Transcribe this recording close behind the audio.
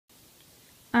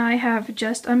I have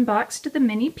just unboxed the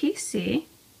Mini PC.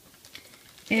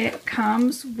 It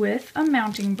comes with a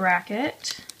mounting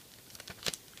bracket,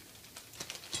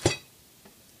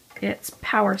 its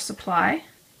power supply,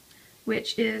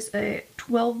 which is a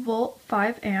 12 volt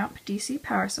 5 amp DC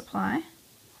power supply,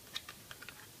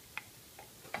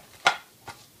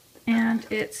 and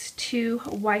its two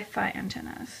Wi-Fi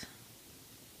antennas.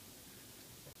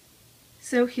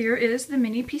 So here is the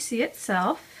Mini PC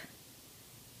itself.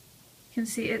 You can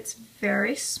see it's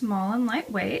very small and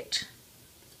lightweight.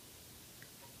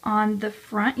 On the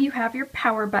front you have your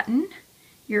power button,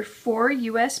 your 4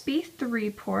 USB 3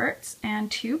 ports, and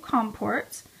 2 COM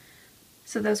ports.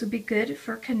 So those would be good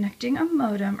for connecting a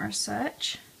modem or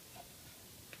such.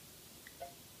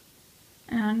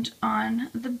 And on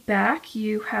the back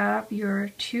you have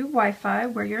your 2 Wi-Fi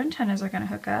where your antennas are going to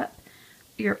hook up,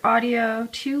 your audio,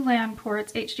 2 LAN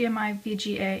ports, HDMI,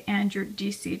 VGA, and your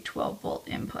DC 12 volt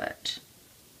input.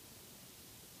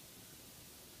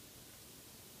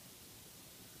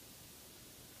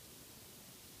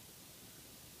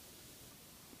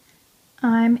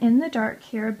 I'm in the dark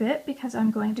here a bit because I'm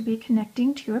going to be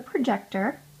connecting to a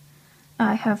projector.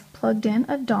 I have plugged in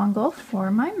a dongle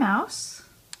for my mouse.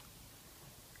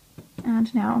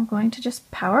 And now I'm going to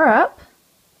just power up.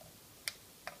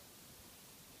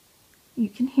 You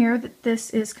can hear that this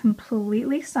is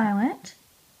completely silent.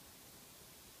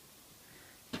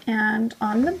 And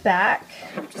on the back,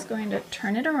 I'm just going to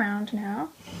turn it around now.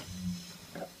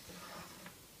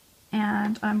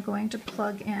 And I'm going to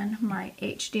plug in my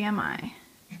HDMI.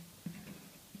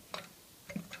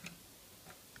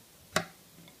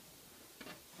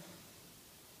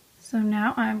 So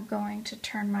now I'm going to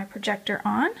turn my projector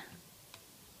on.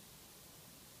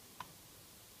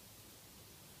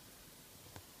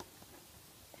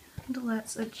 And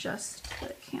let's adjust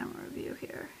the camera view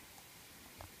here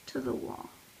to the wall.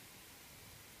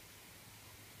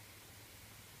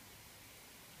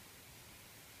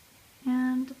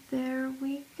 And there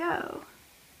we go.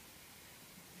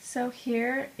 So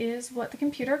here is what the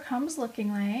computer comes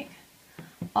looking like.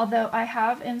 Although I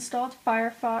have installed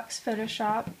Firefox,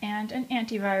 Photoshop, and an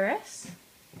antivirus.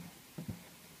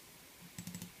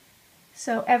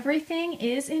 So everything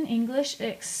is in English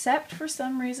except for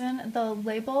some reason the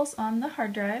labels on the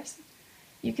hard drives.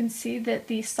 You can see that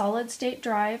the solid state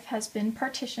drive has been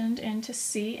partitioned into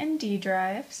C and D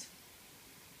drives.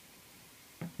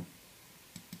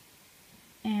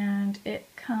 And it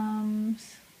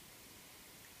comes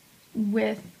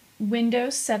with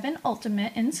Windows 7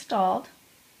 Ultimate installed.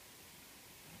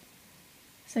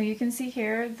 So you can see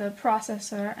here the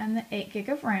processor and the 8 GB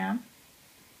of RAM,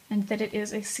 and that it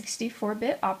is a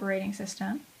 64-bit operating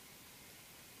system.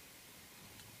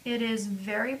 It is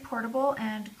very portable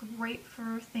and great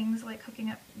for things like hooking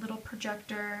up little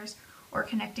projectors or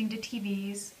connecting to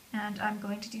TVs, and I'm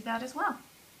going to do that as well.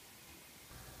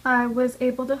 I was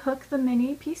able to hook the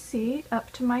Mini PC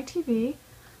up to my TV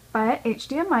via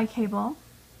HDMI cable.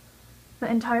 The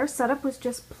entire setup was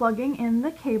just plugging in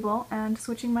the cable and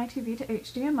switching my TV to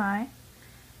HDMI,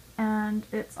 and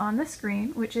it's on the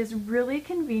screen, which is really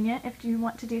convenient if you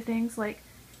want to do things like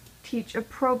teach a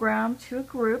program to a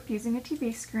group using a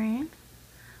TV screen.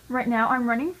 Right now I'm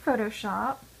running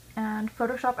Photoshop, and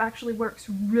Photoshop actually works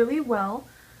really well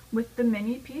with the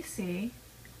Mini PC.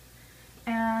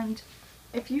 And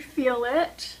if you feel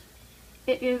it,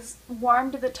 it is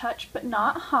warm to the touch but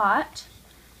not hot,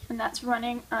 and that's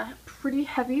running a pretty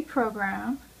heavy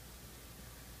program.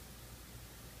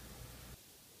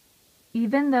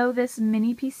 Even though this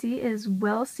Mini PC is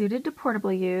well suited to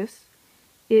portable use,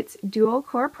 its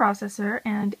dual-core processor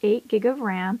and 8 GB of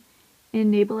RAM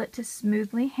enable it to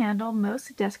smoothly handle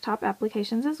most desktop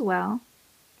applications as well.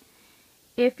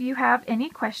 If you have any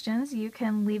questions, you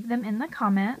can leave them in the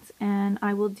comments and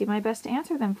I will do my best to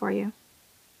answer them for you.